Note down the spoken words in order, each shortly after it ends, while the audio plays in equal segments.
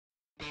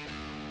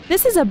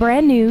This is a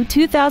brand new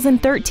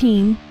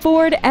 2013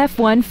 Ford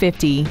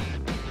F-150.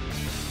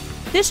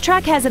 This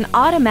truck has an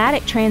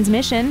automatic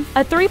transmission,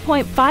 a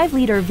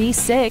 3.5-liter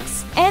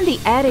V6, and the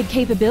added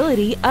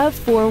capability of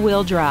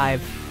four-wheel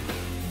drive.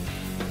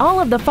 All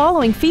of the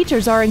following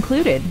features are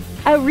included: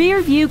 a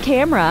rear-view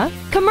camera,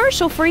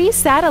 commercial-free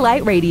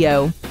satellite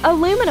radio,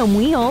 aluminum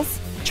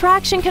wheels,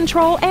 traction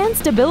control and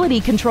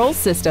stability control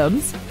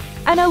systems,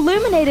 an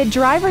illuminated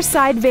driver's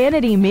side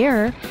vanity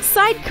mirror,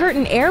 side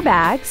curtain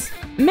airbags,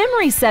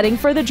 memory setting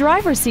for the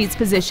driver's seat's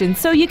position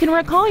so you can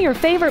recall your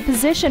favorite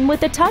position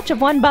with the touch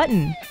of one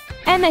button,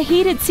 and the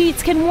heated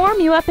seats can warm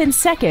you up in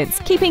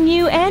seconds, keeping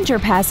you and your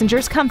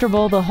passengers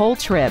comfortable the whole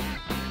trip.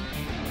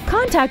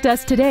 Contact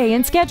us today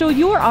and schedule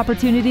your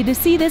opportunity to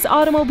see this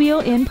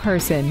automobile in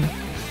person.